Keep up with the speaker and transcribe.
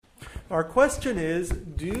Our question is,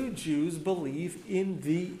 do Jews believe in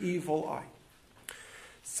the evil eye?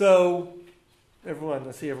 So, everyone,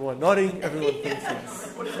 I see everyone nodding. Everyone thinks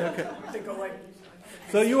yes. Okay.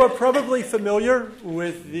 So you are probably familiar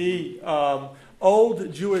with the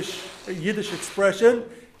old Jewish Yiddish expression,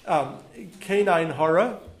 Kainain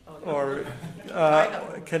Hara, or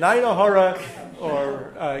Kainain Hara,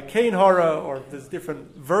 or Kain Hara, or there's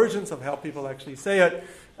different versions of how people actually say it.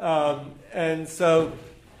 And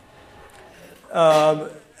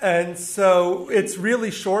so it's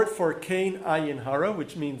really short for Kain Ayin Hara,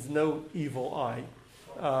 which means no evil eye.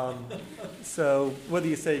 So whether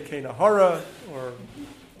you say Kainahara or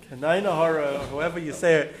Kanainahara, or however you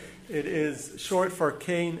say it, it is short for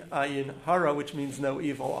Kain Ayin Hara, which means no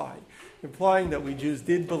evil eye, implying that we Jews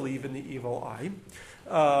did believe in the evil eye.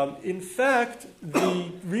 In fact,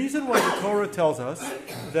 the reason why the Torah tells us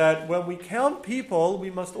that when we count people, we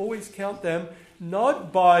must always count them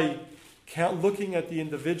not by looking at the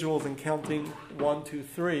individuals and counting 1, 2,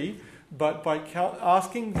 3, but by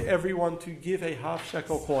asking everyone to give a half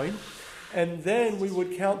shekel coin, and then we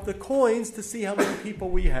would count the coins to see how many people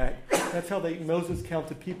we had. That's how Moses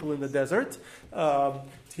counted people in the desert.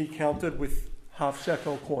 He counted with half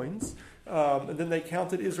shekel coins. And then they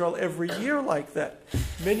counted Israel every year like that.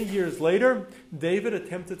 Many years later, David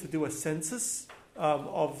attempted to do a census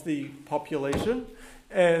of the population,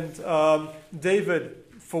 and David,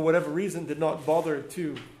 for whatever reason, did not bother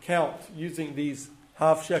to count using these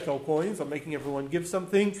half shekel coins or making everyone give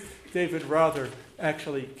something. David rather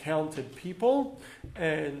actually counted people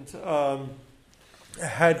and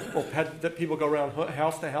had that people go around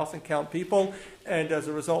house to house and count people. And as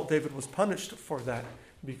a result, David was punished for that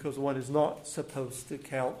because one is not supposed to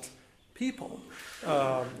count people.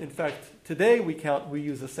 In fact, today we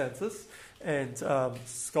use a census. And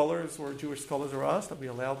scholars or Jewish scholars are asked, are we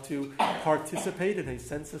allowed to participate in a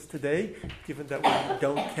census today, given that we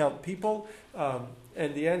don't count people?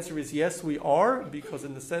 And the answer is yes, we are, because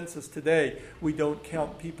in the census today, we don't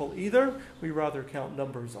count people either. We rather count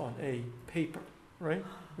numbers on a paper, right?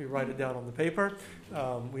 We write it down on the paper.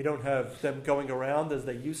 We don't have them going around as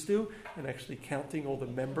they used to and actually counting all the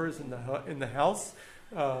members in the house.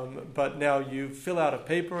 But now you fill out a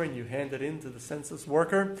paper and you hand it in to the census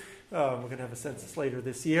worker. We're going to have a census later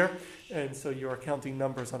this year. And so you are counting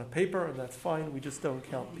numbers on a paper, and that's fine. We just don't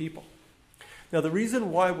count people. Now, the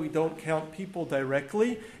reason why we don't count people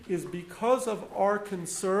directly is because of our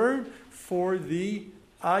concern for the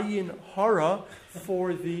ayin hara,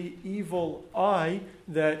 for the evil eye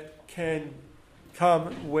that can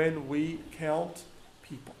come when we count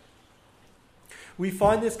people. We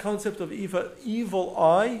find this concept of evil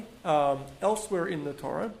eye elsewhere in the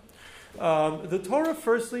Torah. The Torah,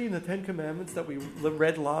 firstly, in the Ten Commandments that we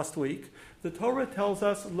read last week, the Torah tells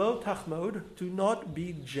us, lo tachmod, do not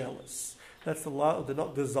be jealous. That's the law, do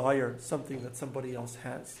not desire something that somebody else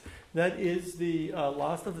has. That is the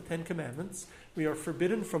last of the Ten Commandments. We are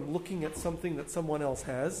forbidden from looking at something that someone else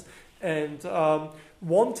has and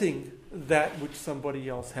wanting that which somebody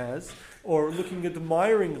else has, or looking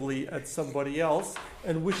admiringly at somebody else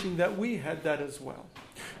and wishing that we had that as well.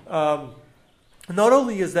 Not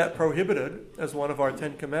only is that prohibited as one of our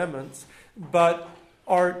Ten Commandments, but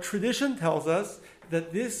our tradition tells us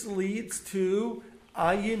that this leads to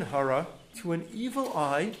ayin hara, to an evil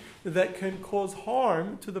eye that can cause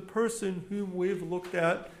harm to the person whom we've looked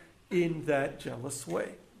at in that jealous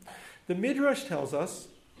way. The Midrash tells us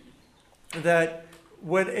that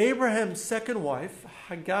when Abraham's second wife,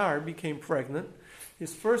 Hagar, became pregnant,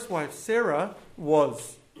 his first wife, Sarah,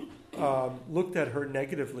 was looked at her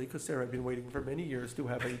negatively because Sarah had been waiting for many years to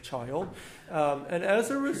have a child. And as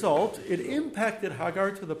a result, it impacted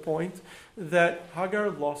Hagar to the point that Hagar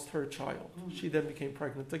lost her child. She then became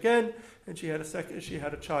pregnant again, and she had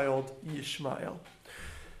a child, Yishmael.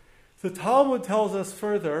 The Talmud tells us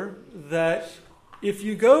further that if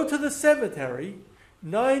you go to the cemetery,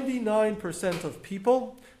 99% of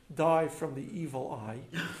people die from the evil eye.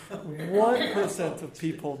 1% of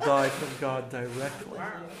people die from God directly.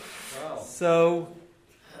 So,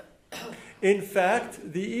 in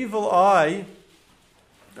fact, the evil eye,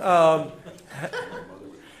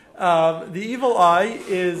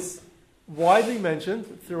 is widely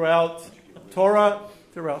mentioned throughout Torah,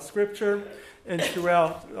 throughout Scripture, and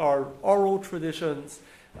throughout our oral traditions.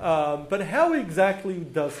 But how exactly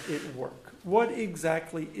does it work? What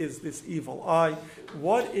exactly is this evil eye?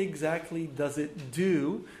 What exactly does it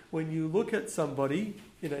do when you look at somebody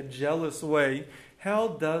in a jealous way? How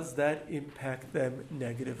does that impact them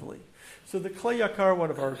negatively? So the Klei Yakar, one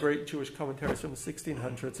of our great Jewish commentaries from the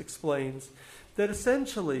 1600s, explains that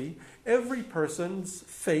essentially every person's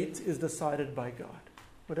fate is decided by God.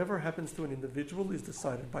 Whatever happens to an individual is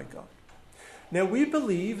decided by God. Now we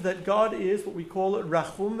believe that God is what we call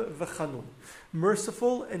Rachum v'Chanun,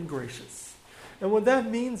 merciful and gracious. And what that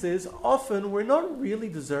means is often we're not really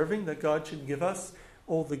deserving that God should give us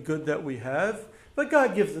all the good that we have, but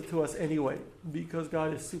God gives it to us anyway because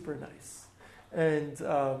God is super nice and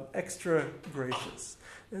extra gracious.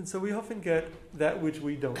 And so we often get that which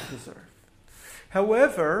we don't deserve.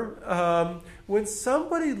 However, when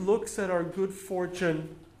somebody looks at our good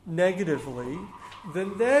fortune negatively,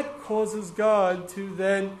 then that causes God to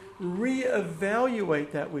then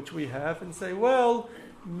reevaluate that which we have and say, well,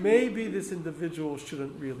 maybe this individual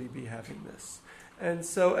shouldn't really be having this. And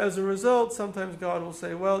so as a result, sometimes God will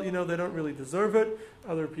say, well, they don't really deserve it.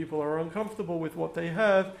 Other people are uncomfortable with what they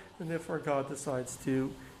have, and therefore God decides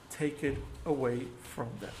to take it away from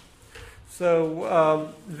them.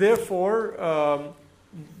 So therefore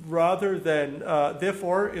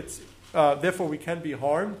we can be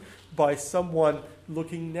harmed by someone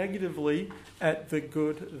looking negatively at the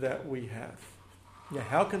good that we have. Now,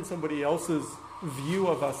 how can somebody else's view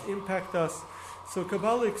of us impact us? So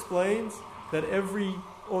Kabbalah explains that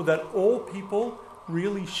all people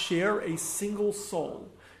really share a single soul.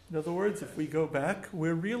 In other words, if we go back,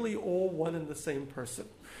 we're really all one and the same person,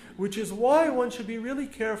 which is why one should be really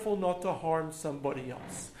careful not to harm somebody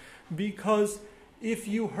else. Because if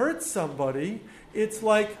you hurt somebody, it's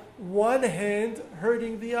like one hand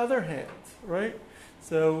hurting the other hand, right?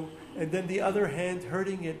 So, and then the other hand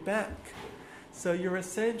hurting it back. So you're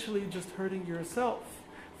essentially just hurting yourself.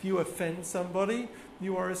 If you offend somebody,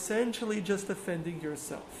 you are essentially just offending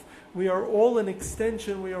yourself. We are all an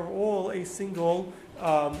extension. We are all a single.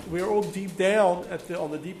 We are all deep down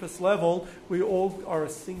on the deepest level. We all are a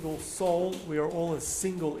single soul. We are all a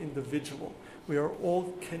single individual. We are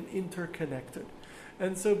all interconnected.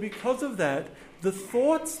 And so because of that, the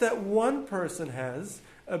thoughts that one person has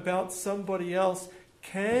about somebody else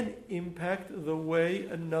can impact the way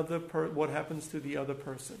what happens to the other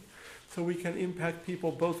person. So we can impact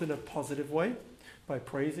people both in a positive way, by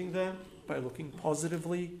praising them, by looking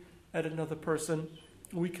positively at another person.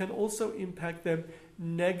 We can also impact them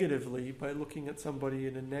negatively by looking at somebody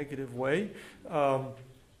in a negative way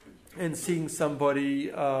and seeing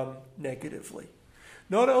somebody negatively.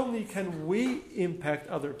 Not only can we impact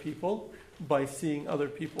other people by seeing other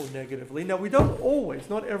people negatively. Now, we don't always,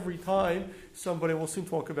 not every time, we'll soon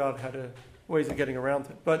talk about ways of getting around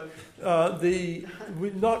it, but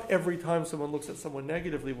not every time someone looks at someone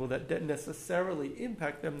negatively will that necessarily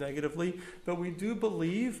impact them negatively, but we do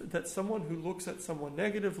believe that someone who looks at someone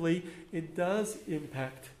negatively, it does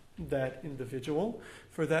impact that individual.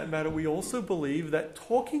 For that matter, we also believe that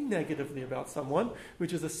talking negatively about someone,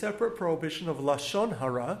 which is a separate prohibition of Lashon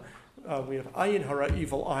Hara, we have Ayin Hara,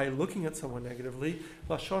 evil eye, looking at someone negatively.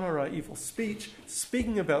 Lashon Hara, evil speech,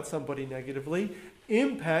 speaking about somebody negatively,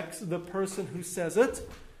 impacts the person who says it,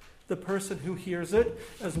 the person who hears it,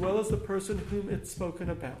 as well as the person whom it's spoken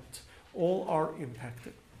about. All are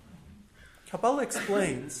impacted. Kabbalah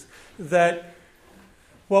explains that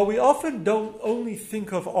while we often don't only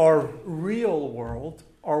think of our real world,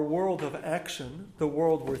 our world of action, the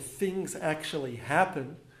world where things actually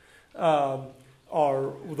happen,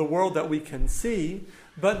 the world that we can see,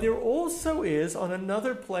 but there also is, on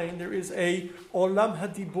another plane, there is a Olam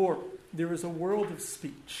Hadibur. There is a world of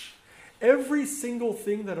speech. Every single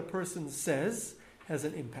thing that a person says has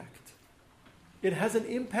an impact. It has an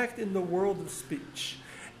impact in the world of speech.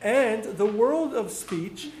 And the world of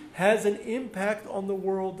speech has an impact on the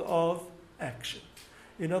world of action.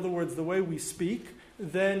 In other words, the way we speak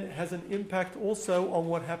then has an impact also on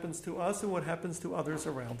what happens to us and what happens to others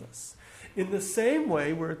around us. In the same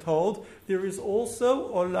way, we're told, there is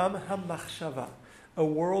also Olam HaMachshava, a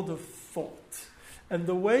world of thought. And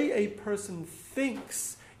the way a person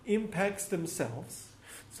thinks impacts themselves.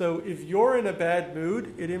 So if you're in a bad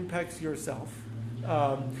mood, it impacts yourself.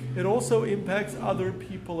 It also impacts other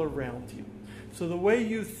people around you. So the way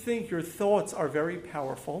you think, your thoughts are very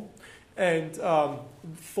powerful. And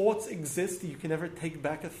thoughts exist. You can never take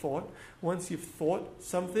back a thought. Once you've thought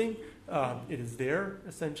something, it is there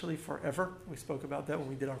essentially forever. We spoke about that when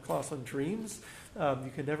we did our class on dreams.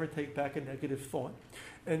 You can never take back a negative thought.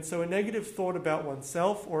 And so a negative thought about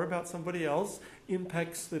oneself or about somebody else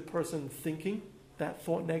impacts the person thinking that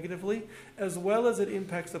thought negatively, as well as it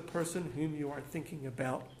impacts the person whom you are thinking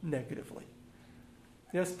about negatively.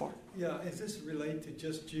 Yes, Bart? Yeah, is this related to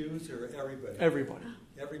just Jews or everybody? Everybody.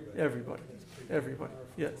 Everybody. Everybody,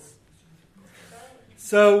 yes.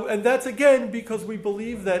 So, and that's again because we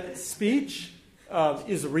believe that speech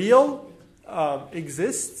is real,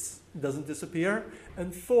 exists, doesn't disappear,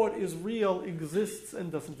 and thought is real, exists,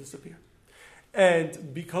 and doesn't disappear.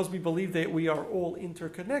 And because we believe that we are all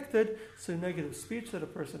interconnected, so negative speech that a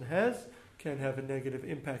person has can have a negative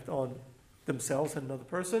impact on themselves and another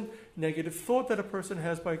person. Negative thought that a person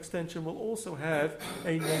has, by extension, will also have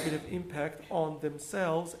a negative impact on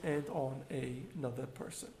themselves and on another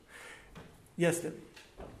person. Yes, Debbie?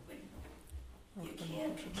 You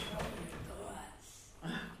can't control your thoughts,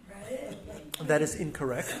 right? That is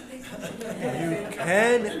incorrect. You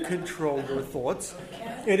can control your thoughts.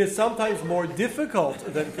 It is sometimes more difficult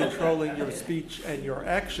than controlling your speech and your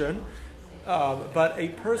action. But a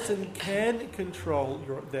person can control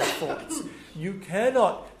their thoughts. You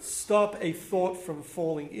cannot stop a thought from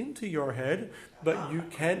falling into your head, but you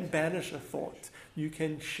can banish a thought. You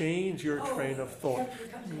can change your train of thought.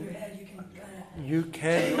 You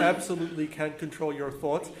absolutely can control your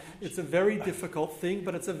thoughts. It's a very difficult thing,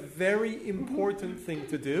 but it's a very important thing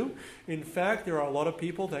to do. In fact, there are a lot of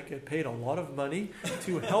people that get paid a lot of money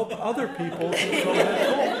to help other people control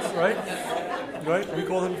their thoughts, right? Right? We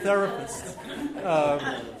call them therapists.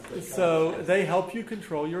 So they help you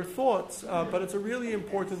control your thoughts. But it's a really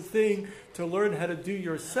important thing to learn how to do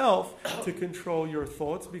yourself to control your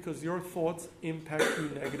thoughts, because your thoughts impact you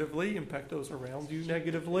negatively, impact those around you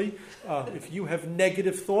negatively. If you have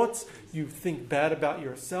negative thoughts, you think bad about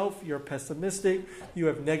yourself, you're pessimistic, you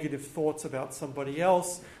have negative thoughts about somebody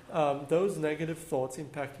else, those negative thoughts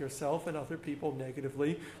impact yourself and other people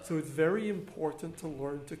negatively. So it's very important to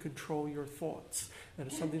learn to control your thoughts. And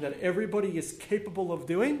it's something that everybody is capable of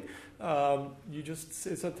doing.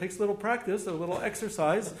 It takes a little practice, a little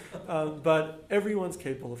exercise, but everyone's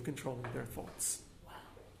capable of controlling their thoughts.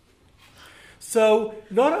 So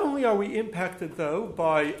not only are we impacted, though,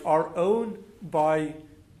 by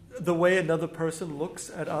the way another person looks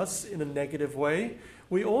at us in a negative way,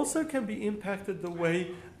 we also can be impacted the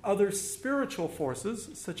way other spiritual forces,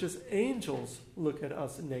 such as angels, look at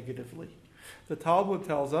us negatively. The Talmud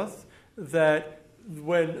tells us that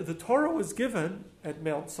when the Torah was given at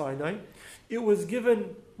Mount Sinai, it was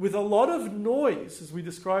given with a lot of noise, as we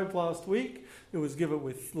described last week. It was given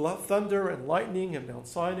with thunder and lightning at Mount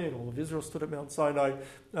Sinai, and all of Israel stood at Mount Sinai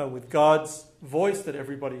with God's voice that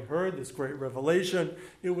everybody heard, this great revelation.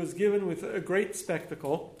 It was given with a great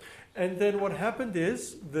spectacle. And then what happened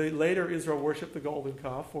is, later Israel worshipped the golden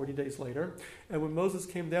calf, 40 days later, and when Moses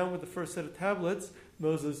came down with the first set of tablets,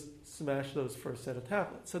 Moses smashed those first set of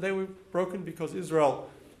tablets. So they were broken because Israel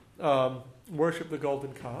worshipped the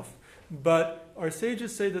golden calf. But our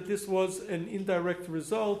sages say that this was an indirect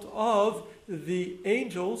result of the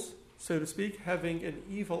angels, so to speak, having an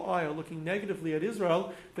evil eye or looking negatively at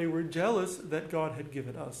Israel. They were jealous that God had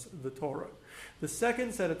given us the Torah. The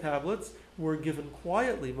second set of tablets were given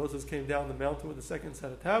quietly. Moses came down the mountain with the second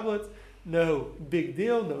set of tablets. No big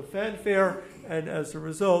deal, no fanfare, and as a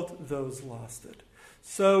result, those lasted.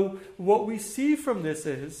 So what we see from this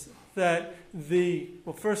is that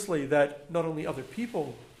firstly, that not only other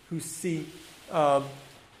people who see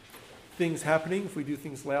things happening if we do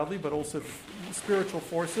things loudly, but also spiritual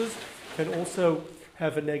forces can also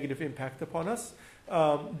have a negative impact upon us.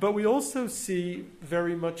 But we also see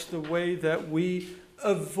very much the way that we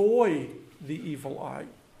avoid the evil eye.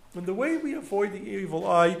 And the way we avoid the evil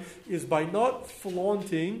eye is by not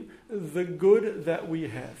flaunting the good that we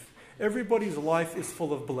have. Everybody's life is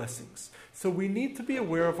full of blessings. So we need to be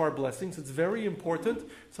aware of our blessings. It's very important.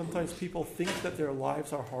 Sometimes people think that their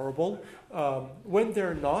lives are horrible. When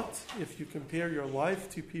they're not, if you compare your life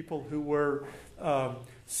to people who were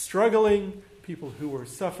struggling, people who were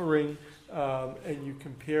suffering, and you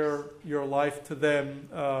compare your life to them,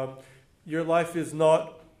 your life is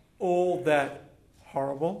not all that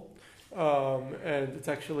horrible. And it's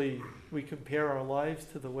actually, we compare our lives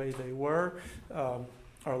to the way they were.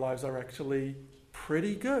 Our lives are actually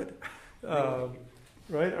pretty good.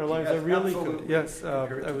 Right? Our lives are really good. Yes.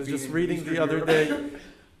 I was just reading the other day.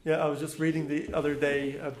 Yeah, I was just reading the other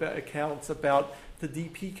day about accounts about the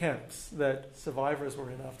DP camps that survivors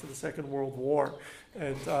were in after the Second World War.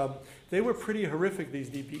 And they were pretty horrific,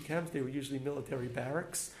 these DP camps. They were usually military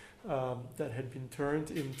barracks that had been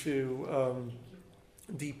turned into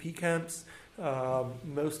DP camps.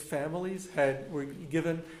 Most families were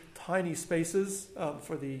given tiny spaces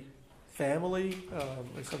for the family,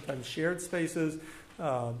 or sometimes shared spaces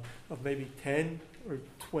of maybe 10 or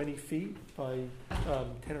 20 feet by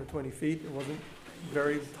 10 or 20 feet. It wasn't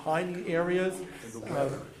very tiny areas.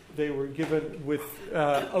 They were given with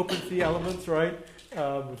open to the elements, right?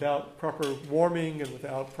 Without proper warming and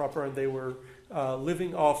and they were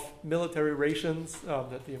living off military rations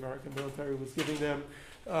that the American military was giving them.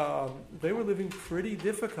 They were living pretty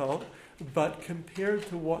difficult, but compared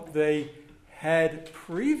to what they had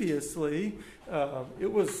previously,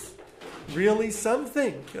 it was really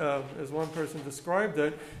something. As one person described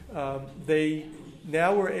it, they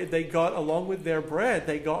got, along with their bread,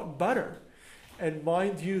 they got butter. And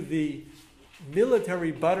mind you, the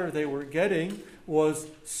military butter they were getting was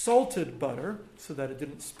salted butter so that it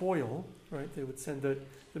didn't spoil, right? They would send the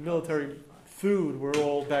military food were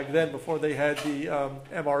all, back then, before they had the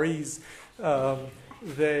MREs,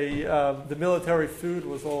 the military food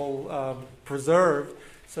was all preserved,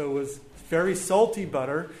 so it was very salty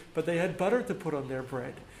butter, but they had butter to put on their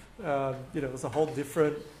bread. It was a whole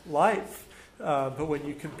different life. But when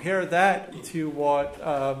you compare that to what,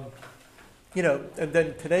 and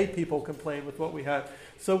then today people complain with what we have.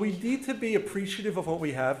 So we need to be appreciative of what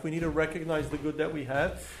we have. We need to recognize the good that we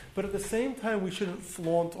have. But at the same time, we shouldn't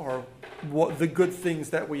flaunt the good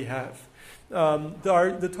things that we have.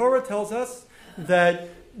 The Torah tells us that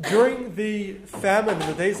during the famine, in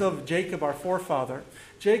the days of Jacob, our forefather,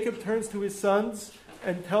 Jacob turns to his sons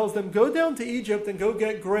and tells them, go down to Egypt and go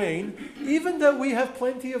get grain, even though we have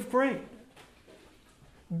plenty of grain.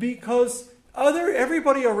 Because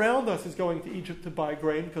everybody around us is going to Egypt to buy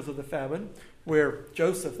grain because of the famine, where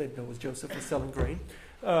Joseph, they know Joseph was selling grain.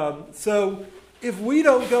 So if we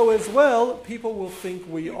don't go as well, people will think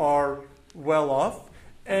we are well off,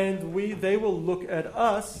 and they will look at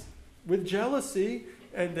us with jealousy,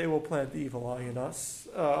 and they will plant the evil eye in us.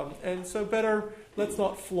 And so better, let's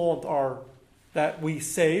not flaunt that we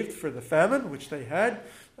saved for the famine, which they had.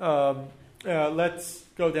 Let's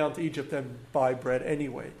go down to Egypt and buy bread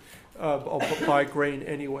anyway, or buy grain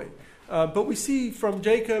anyway. But we see from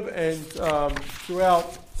Jacob and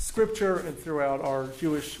throughout Scripture and throughout our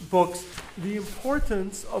Jewish books the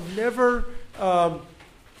importance of never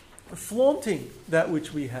flaunting that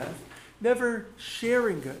which we have, never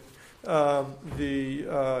sharing it.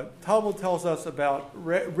 The Talmud tells us about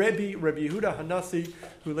Rabbi Yehuda Hanassi,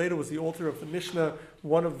 who later was the author of the Mishnah,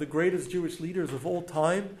 one of the greatest Jewish leaders of all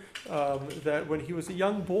time, that when he was a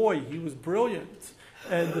young boy, he was brilliant.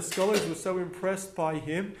 And the scholars were so impressed by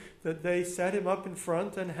him that they sat him up in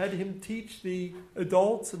front and had him teach the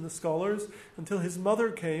adults and the scholars until his mother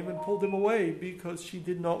came and pulled him away because she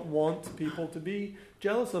did not want people to be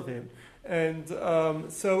jealous of him. And and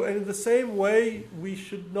in the same way, we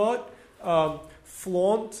should not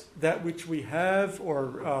flaunt that which we have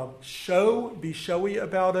or be showy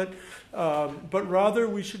about it, but rather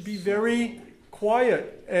we should be very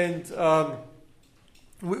quiet and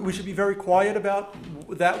we should be very quiet about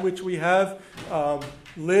that which we have,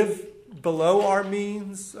 live below our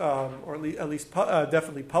means, or at least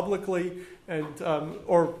definitely publicly, and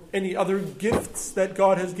or any other gifts that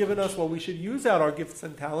God has given us. Well, we should use out our gifts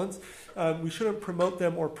and talents. We shouldn't promote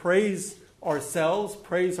them or praise ourselves,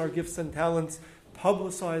 praise our gifts and talents,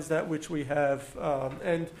 publicize that which we have.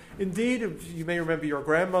 And indeed, you may remember your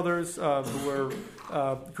grandmothers who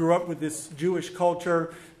grew up with this Jewish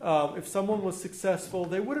culture. If someone was successful,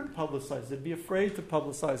 they wouldn't publicize it. They'd be afraid to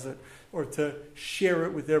publicize it or to share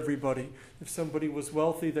it with everybody. If somebody was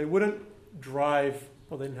wealthy, they wouldn't drive,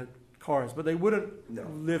 well, they didn't have cars, but they wouldn't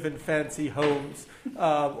live in fancy homes,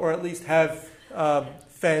 or at least have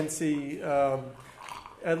fancy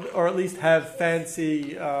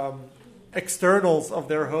externals of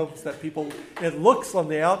their homes that it looks on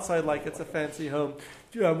the outside like it's a fancy home.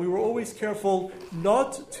 We were always careful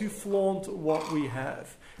not to flaunt what we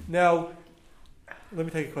have. Now, let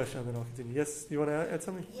me take a question and then I'll continue. Yes, do you want to add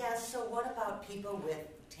something? Yes, so what about people with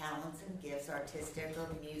talents and gifts, artistic or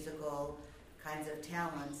musical kinds of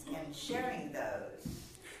talents, and sharing those?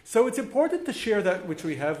 So it's important to share that which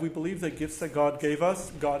we have. We believe that gifts that God gave us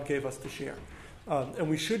to share. And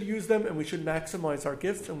we should use them, and we should maximize our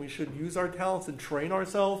gifts, and we should use our talents and train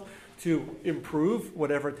ourselves to improve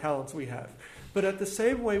whatever talents we have. But at the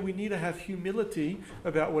same way, we need to have humility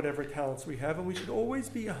about whatever talents we have, and we should always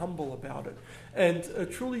be humble about it. And a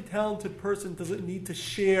truly talented person doesn't need to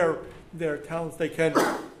share their talents. They can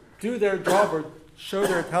do their job or show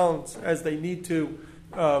their talents as they need to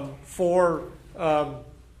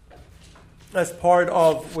as part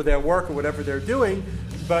of their work or whatever they're doing,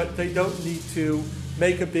 but they don't need to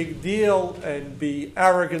make a big deal and be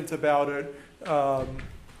arrogant about it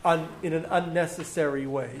in an unnecessary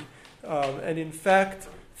way. And in fact,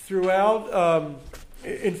 we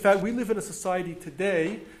live in a society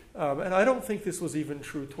today, and I don't think this was even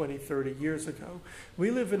true 20, 30 years ago.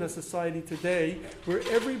 We live in a society today where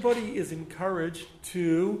everybody is encouraged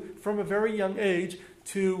to, from a very young age,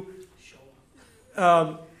 to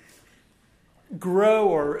grow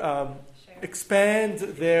or expand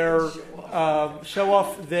show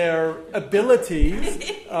off their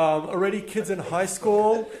abilities. Already kids in high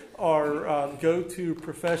school go to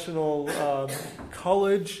professional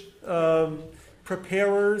college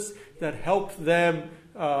preparers that help them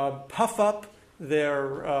puff up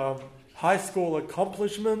their high school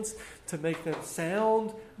accomplishments to make them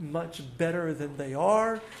sound much better than they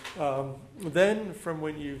are. Then from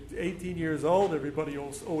when you're 18 years old, everybody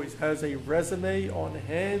always has a resume on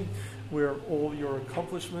hand where all your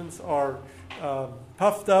accomplishments are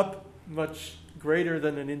puffed up, much greater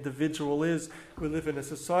than an individual is. We live in a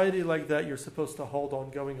society like that. You're supposed to hold on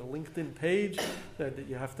going a LinkedIn page that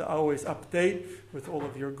you have to always update with all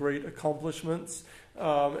of your great accomplishments.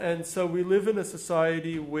 And so we live in a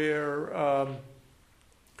society where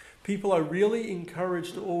people are really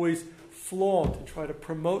encouraged to always flaunt and try to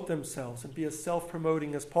promote themselves and be as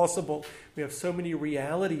self-promoting as possible. We have so many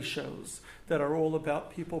reality shows that are all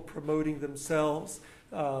about people promoting themselves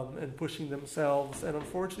and pushing themselves. And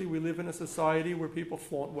unfortunately, we live in a society where people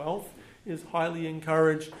flaunt wealth is highly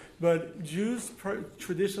encouraged. But Jews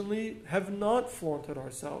traditionally have not flaunted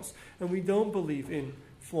ourselves. And we don't believe in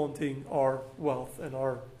flaunting our wealth and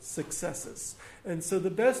our successes. And so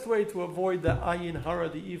the best way to avoid the ayin hara,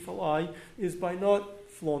 the evil eye, is by not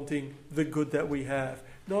flaunting the good that we have,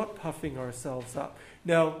 not puffing ourselves up.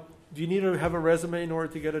 Now, do you need to have a resume in order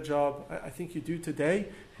to get a job? I think you do today.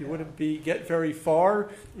 You wouldn't get very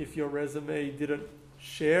far if your resume didn't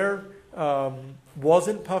share,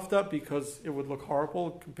 wasn't puffed up, because it would look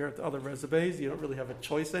horrible compared to other resumes. You don't really have a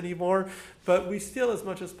choice anymore. But we still, as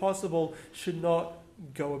much as possible, should not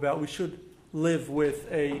go about. We should live with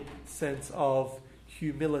a sense of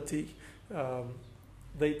humility.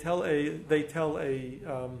 They tell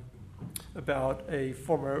about a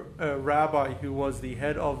former rabbi who was the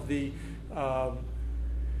head of the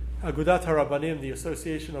Agudat HaRabbanim, the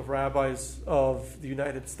Association of Rabbis of the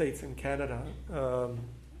United States and Canada,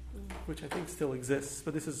 which I think still exists,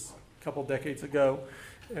 but this is a couple decades ago.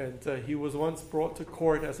 And he was once brought to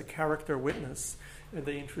court as a character witness, and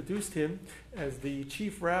they introduced him as the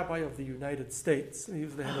chief rabbi of the United States. He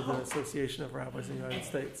was the head of the Association of Rabbis in the United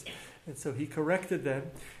States. And so he corrected them,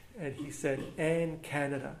 and he said, "and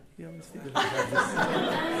Canada." You obviously didn't have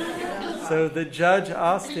this. So the judge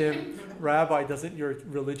asked him, "Rabbi, doesn't your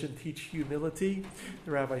religion teach humility?"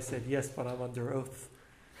 The rabbi said, "Yes, but I'm under oath."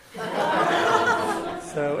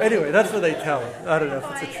 So anyway, that's what they tell. I don't know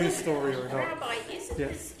if it's a true story or not. Rabbi, isn't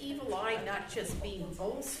this evil eye not just being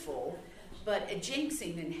boastful, but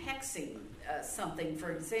jinxing and hexing something?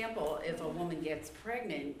 For example, if a woman gets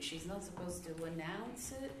pregnant, she's not supposed to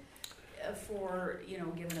announce it for, a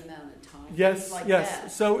given amount of time. Yes, like yes.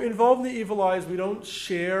 that. So involved in the evil eyes, we don't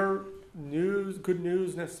share good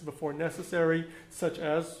news before necessary, such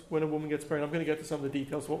as when a woman gets pregnant. I'm going to get to some of the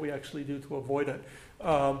details, what we actually do to avoid it.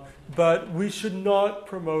 But we should not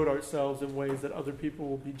promote ourselves in ways that other people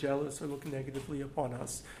will be jealous or look negatively upon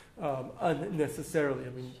us unnecessarily. I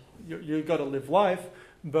mean, you've got to live life,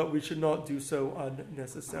 but we should not do so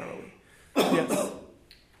unnecessarily. Yes?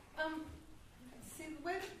 See, the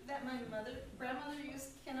way that my grandmother used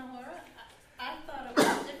Kinahora, I thought it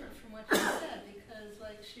was different from what you said, because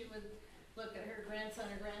she would look at her grandson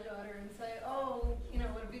or granddaughter and say, "Oh,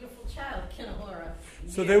 what a beautiful child, Kinahora."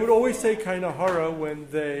 So they would always say Kinahora when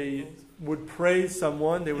they would praise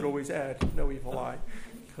someone. They would always add no evil eye,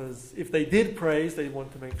 because if they did praise, they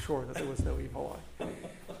wanted to make sure that there was no evil eye.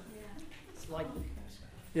 It's like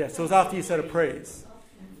Yeah, so it's after you said a praise.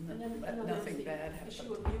 nothing bad Issue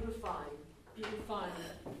happened. of beautifying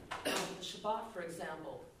the Shabbat, for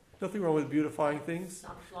example. Nothing wrong with beautifying things.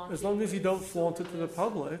 Not flaunting As long as you it, don't flaunt it to the silliness.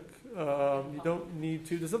 public, you don't need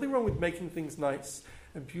to. There's nothing wrong with making things nice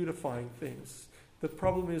and beautifying things. The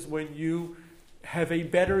problem is when you have a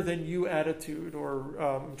better than you attitude,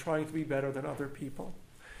 or trying to be better than other people.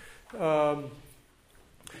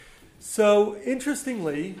 So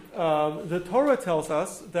interestingly, the Torah tells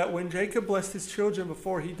us that when Jacob blessed his children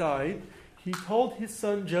before he died, he told his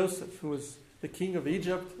son Joseph, who was the king of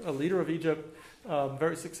Egypt, a leader of Egypt,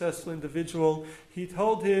 very successful individual, he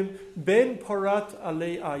told him, Ben Porat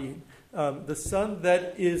Alei Ayin, the son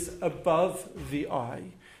that is above the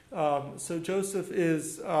eye. So Joseph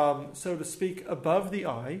is, so to speak, above the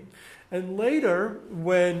eye. And later,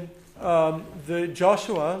 when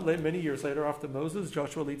Joshua, many years later after Moses,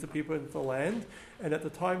 Joshua leads the people into the land. And at the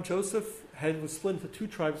time, Joseph was split into two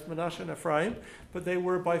tribes, Manasseh and Ephraim, but they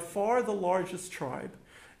were by far the largest tribe.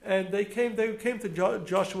 And they came to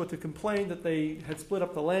Joshua to complain that they had split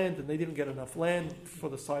up the land and they didn't get enough land for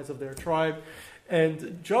the size of their tribe.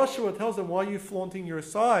 And Joshua tells them, "Why are you flaunting your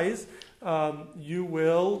size? You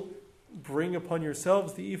will bring upon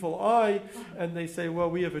yourselves the evil eye." And they say, "Well,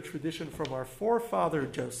 we have a tradition from our forefather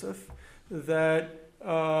Joseph that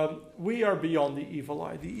we are beyond the evil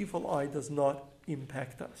eye. The evil eye does not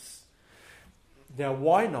impact us." Now,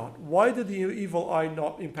 why not? Why did the evil eye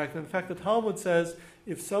not impact them? In fact, the Talmud says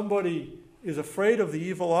if somebody is afraid of the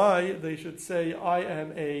evil eye, they should say, I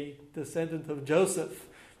am a descendant of Joseph,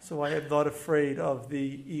 so I am not afraid of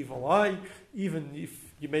the evil eye. Even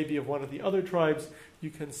if you may be of one of the other tribes, you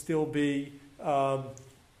can still be a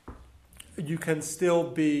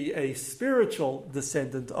spiritual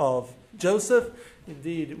descendant of Joseph.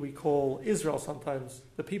 Indeed, we call Israel sometimes,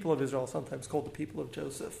 the people of Israel sometimes called the people of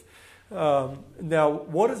Joseph. Now,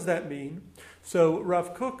 what does that mean? So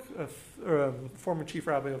Rav Kook, former chief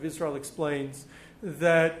rabbi of Israel, explains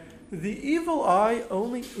that the evil eye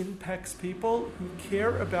only impacts people who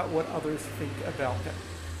care about what others think about them.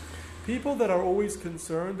 People that are always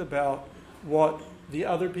concerned about what the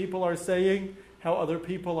other people are saying, how other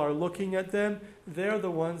people are looking at them, they're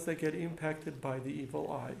the ones that get impacted by the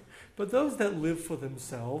evil eye. But those that live for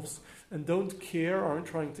themselves and don't care, aren't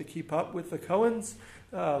trying to keep up with the Cohens,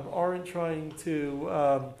 aren't trying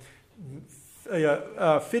to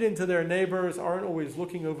fit into their neighbors, aren't always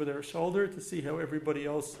looking over their shoulder to see how everybody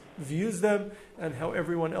else views them and how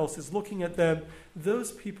everyone else is looking at them,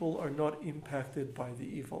 those people are not impacted by the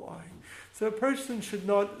evil eye. So a person should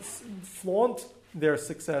not flaunt their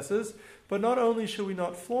successes, but not only should we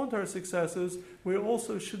not flaunt our successes, we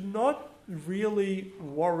also should not really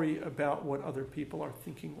worry about what other people are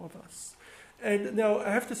thinking of us. And now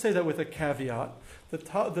I have to say that with a caveat.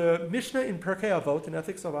 The Mishnah in Pirkei Avot, in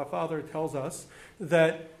Ethics of Our Father, tells us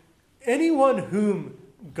that anyone who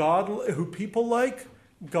people like,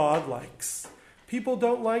 God likes. People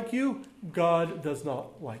don't like you, God does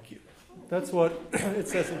not like you. That's what it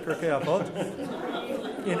says in Pirkei Avot,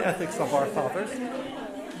 in Ethics of Our Fathers.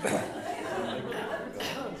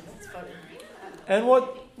 And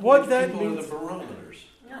what that means,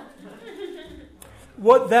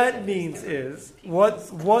 what that means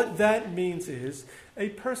is a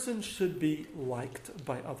person should be liked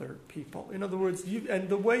by other people. In other words, and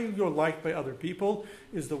the way you're liked by other people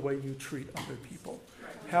is the way you treat other people,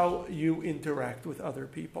 how you interact with other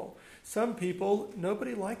people. Some people,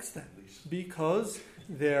 nobody likes them because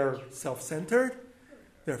they're self-centered,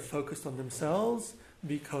 they're focused on themselves,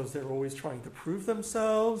 because they're always trying to prove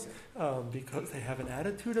themselves, because they have an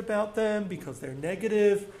attitude about them, because they're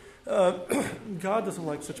negative. God doesn't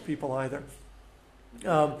like such people either.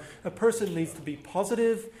 A person needs to be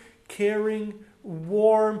positive, caring,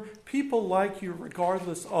 warm. People like you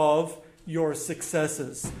regardless of your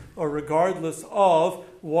successes, or regardless of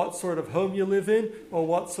what sort of home you live in, or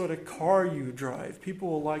what sort of car you drive. People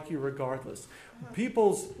will like you regardless.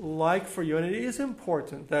 People's like for you, and it is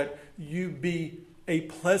important that you be a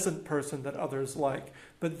pleasant person that others like,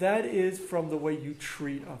 but that is from the way you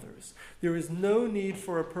treat others. There is no need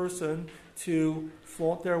for a person to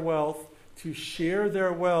flaunt their wealth, to share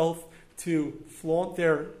their wealth, to flaunt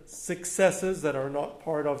their successes that are not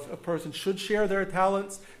part of. A person should share their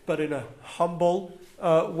talents, but in a humble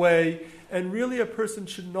way. And really a person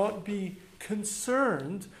should not be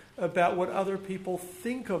concerned about what other people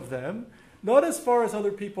think of them, not as far as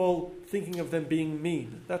other people thinking of them being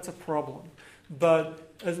mean. That's a problem.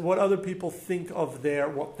 But as what other people think of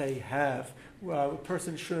what they have. A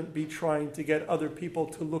person shouldn't be trying to get other people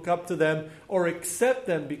to look up to them or accept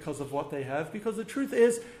them because of what they have, because the truth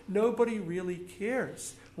is nobody really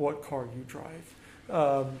cares what car you drive.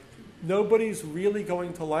 Nobody's really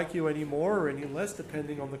going to like you anymore or any less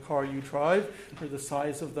depending on the car you drive or the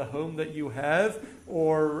size of the home that you have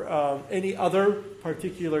or any other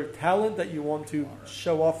particular talent that you want to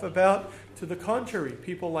show off about. To the contrary,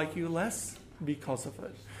 people like you less because of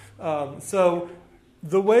it. So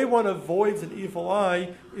the way one avoids an evil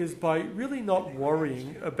eye is by really not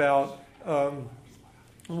worrying about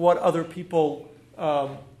what other people,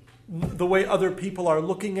 the way other people are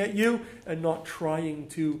looking at you, and not trying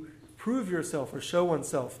to prove yourself or show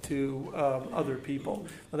oneself to other people.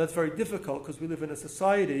 Now that's very difficult because we live in a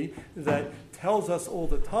society that tells us all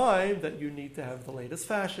the time that you need to have the latest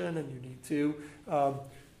fashion and you need to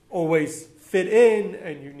always fit in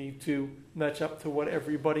and you need to match up to what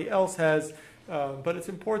everybody else has. But it's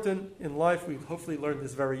important in life, we hopefully learn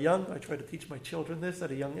this very young. I try to teach my children this at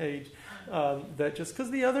a young age, that just because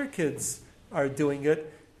the other kids are doing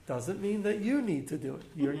it doesn't mean that you need to do it.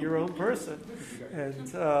 You're your own person.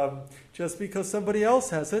 And just because somebody else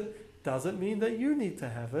has it doesn't mean that you need to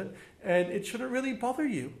have it. And it shouldn't really bother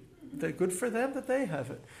you. They're good for them that they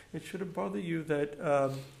have it. It shouldn't bother you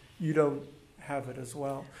that you don't have it as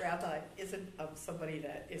well. Rabbi, isn't somebody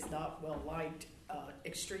that is not well liked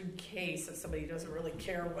extreme case of somebody who doesn't really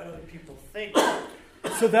care what other people think?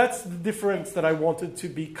 So that's the difference that I wanted to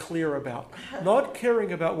be clear about. Not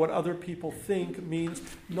caring about what other people think means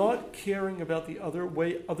not caring about the other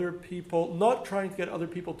way other people, not trying to get other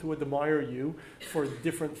people to admire you for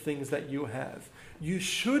different things that you have. You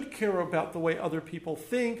should care about the way other people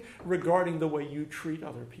think regarding the way you treat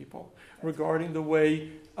other people, regarding the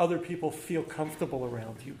way other people feel comfortable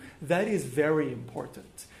around you. That is very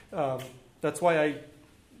important. That's why I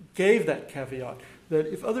gave that caveat, that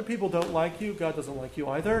if other people don't like you, God doesn't like you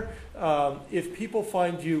either. If people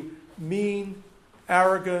find you mean,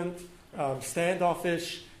 arrogant,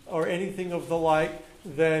 standoffish, or anything of the like,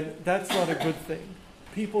 then that's not a good thing.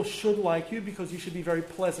 People should like you because you should be very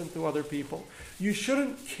pleasant to other people. You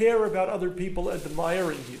shouldn't care about other people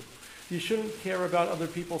admiring you. You shouldn't care about other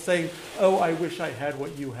people saying, oh, I wish I had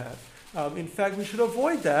what you have. In fact, we should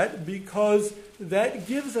avoid that because that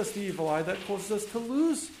gives us the evil eye that causes us to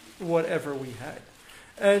lose whatever we had.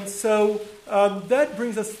 And so that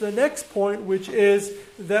brings us to the next point, which is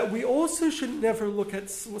that we also should never look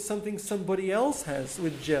at something somebody else has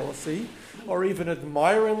with jealousy or even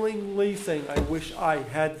admiringly saying, I wish I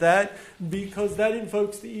had that, because that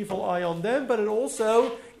invokes the evil eye on them, but it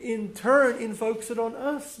also in turn invokes it on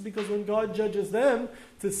us, because when God judges them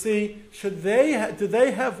to see, do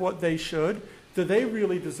they have what they should? Do they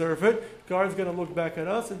really deserve it? God's going to look back at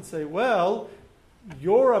us and say, well,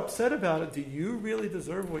 you're upset about it. Do you really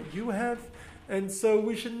deserve what you have? And so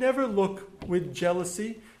we should never look with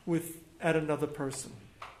jealousy at another person.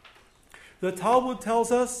 The Talmud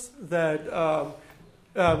tells us that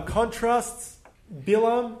contrasts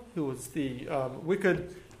Bilam, who was the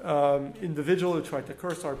wicked individual who tried to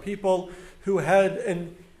curse our people, who had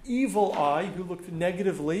an evil eye, who looked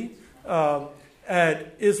negatively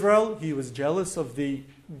at Israel. He was jealous of the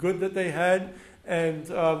good that they had. And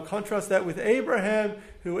contrast that with Abraham,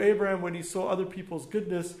 when he saw other people's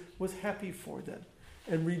goodness, was happy for them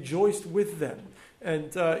and rejoiced with them.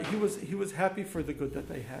 And he was happy for the good that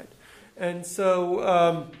they had. And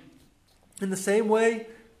so, in the same way,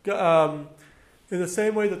 the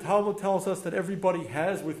Talmud tells us that everybody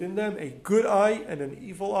has within them a good eye and an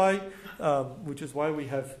evil eye, which is why we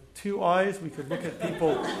have two eyes. We could look at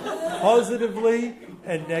people positively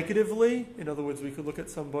and negatively. In other words, we could look at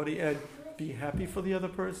somebody and be happy for the other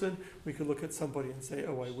person. We could look at somebody and say,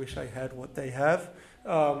 oh, I wish I had what they have.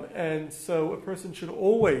 And so a person should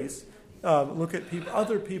always look at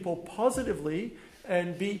other people positively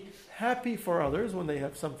and be happy for others when they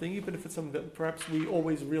have something, even if it's something that perhaps we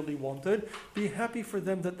always really wanted. Be happy for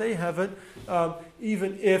them that they have it,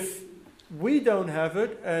 even if we don't have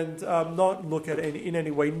it, and not look at it in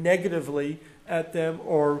any way negatively at them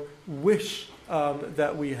or wish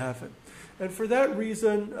that we have it. And for that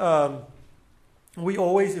reason, we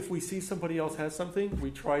always, if we see somebody else has something,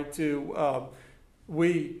 we try to,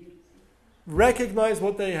 we recognize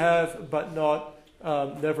what they have, but not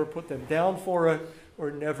never put them down for it,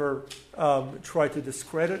 or never try to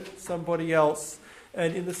discredit somebody else.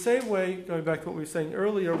 And in the same way, going back to what we were saying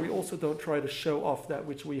earlier, we also don't try to show off that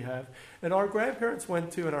which we have. And our grandparents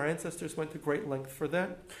went to, and our ancestors went to great length for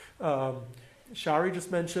that. Shari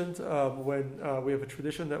just mentioned when we have a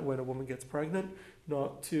tradition that when a woman gets pregnant,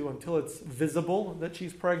 not to, until it's visible that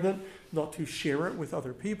she's pregnant, not to share it with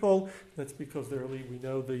other people. That's because we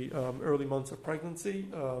know the early months of pregnancy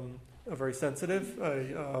are very sensitive.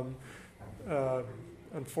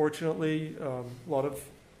 Unfortunately,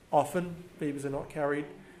 often babies are not carried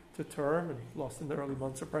to term and lost in the early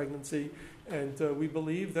months of pregnancy. And we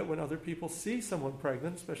believe that when other people see someone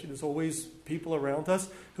pregnant, especially there's always people around us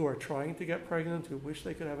who are trying to get pregnant, who wish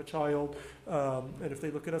they could have a child, and if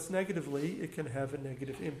they look at us negatively, it can have a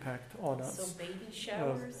negative impact on us. So baby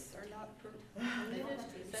showers are not permitted?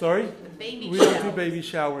 Sorry? Baby We showers. don't do baby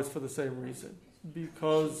showers for the same reason.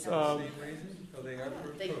 Because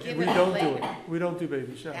They give we it don't do later, it. We don't do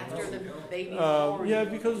baby showers. after the baby's born. Yeah,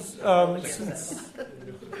 because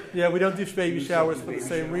we don't do baby showers for the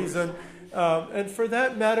same reason. And for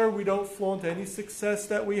that matter, we don't flaunt any success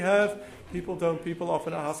that we have. People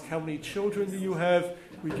often ask, how many children do you have?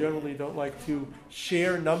 We generally don't like to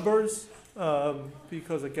share numbers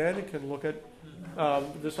because, again, it can look at,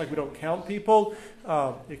 just like we don't count people,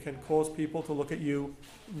 it can cause people to look at you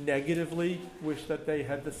negatively, wish that they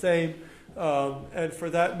had the same. And for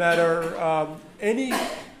that matter, any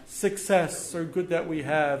success or good that we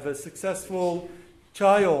have, a successful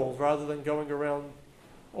child, rather than going around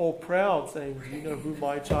all proud saying, do you know who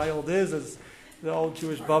my child is, as the old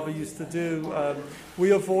Jewish Baba used to do,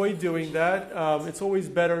 we avoid doing that. It's always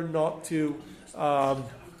better not to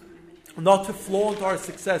flaunt our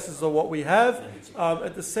successes or what we have.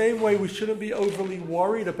 At the same way, we shouldn't be overly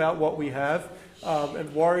worried about what we have.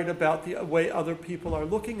 and worried about the way other people are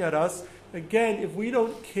looking at us. Again, if we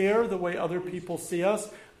don't care the way other people see us,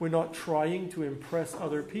 we're not trying to impress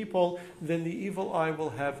other people, then the evil eye will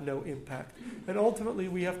have no impact. And ultimately,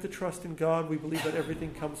 we have to trust in God. We believe that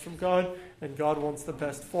everything comes from God, and God wants the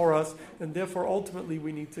best for us. And therefore, ultimately,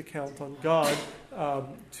 we need to count on God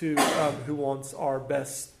who wants our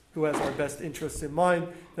best, who has our best interests in mind,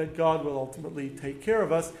 that God will ultimately take care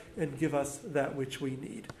of us and give us that which we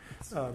need.